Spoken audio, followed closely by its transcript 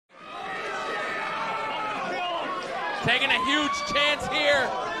Taking a huge chance here.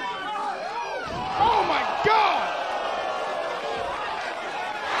 Oh my God!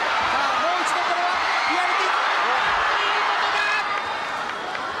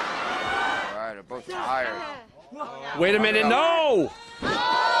 All right, they're both tired. Wait a minute, no!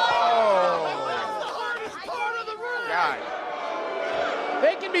 God.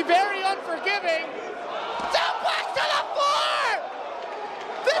 They can be very unforgiving. Suplex to the floor!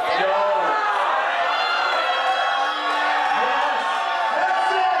 This is...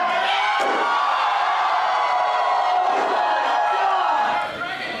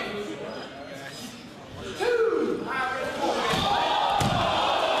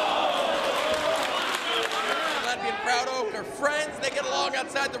 Proud of their friends, they get along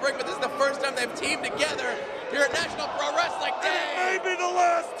outside the ring, but this is the first time they've teamed together here at National Pro Wrestling Day. Maybe the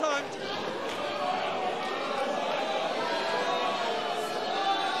last time.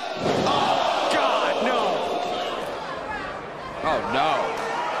 Oh God, no! Oh no.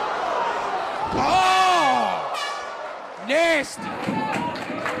 Oh! Nasty!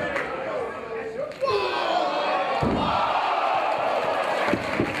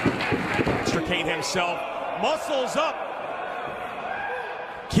 Extricate himself. Muscles up.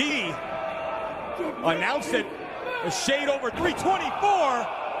 Key announced it. A shade over 324.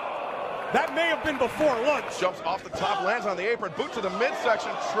 That may have been before lunch. Jumps off the top, lands on the apron, boot to the midsection.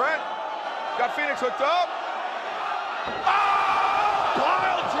 Trent got Phoenix hooked up. Oh!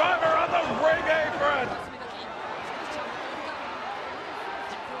 Pile driver on the ring apron.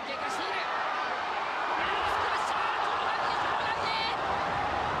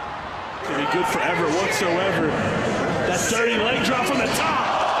 To be good forever whatsoever. That dirty leg drop from the top.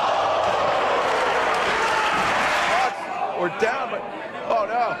 We're down, but oh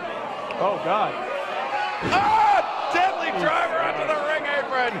no. Oh God. Ah! Deadly driver onto the ring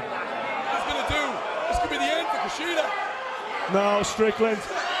apron. What's gonna do? This could be the end for Kushida. No, Strickland.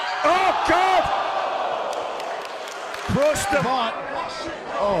 Oh God! Crushed him.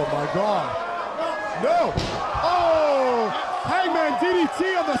 Oh my God. No! Oh! Hangman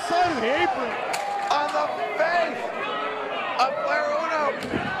DDT on the side of the apron. On the face of Blair Uno.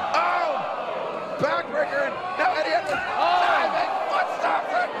 Oh! Backbreaker. Now Eddie Edwards. Diving foot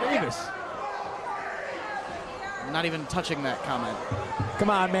stopper. Davis. I'm not even touching that comment. Come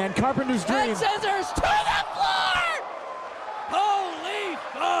on, man. Carpenter's dream. And scissors to the floor! Holy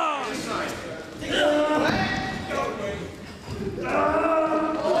fuck!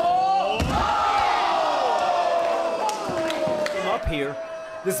 Up here.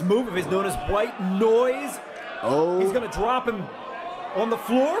 This move is known as white noise. Oh. He's gonna drop him on the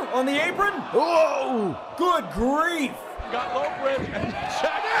floor, on the apron. Whoa! Good grief. Got low bridge and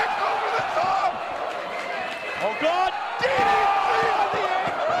Jack over the top. Oh God! DDT on the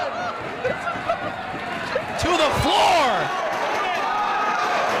apron. To the floor!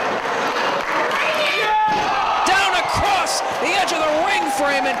 Down across the edge of the ring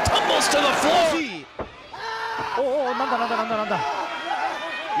frame and tumbles to the floor. Oh, 난다.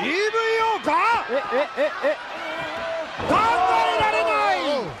 이브요 가!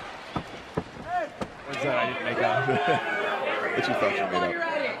 What's that? I didn't make out. What you thought you made up?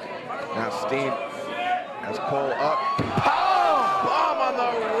 Now Steen has Cole up. Power bomb on the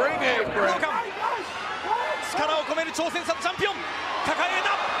ring apron. 力を込める挑戦者チャンピオン抱えた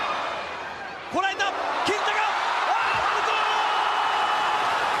こらえた金太が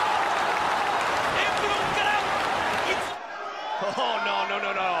エプロンから Oh no no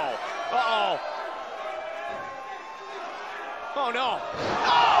no no Uh-oh Oh no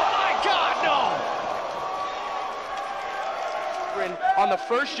Oh my God no On the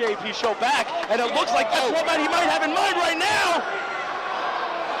first JP show back, and it looks like that's what he might have in mind right now.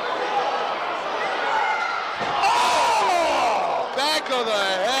 Oh! Back of the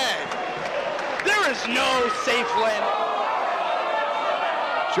head. There is no safe land.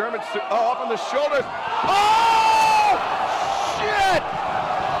 German, up on the shoulders. Oh! Shit!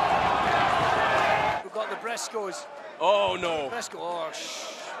 We've got the Briscoes. Oh no Briscoe.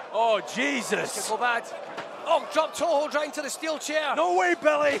 Oh Jesus Go bad. Oh, drop toe hold right into the steel chair. No way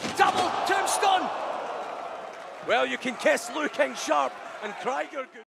Billy Double tombstone. Well you can kiss looking sharp and cry you're good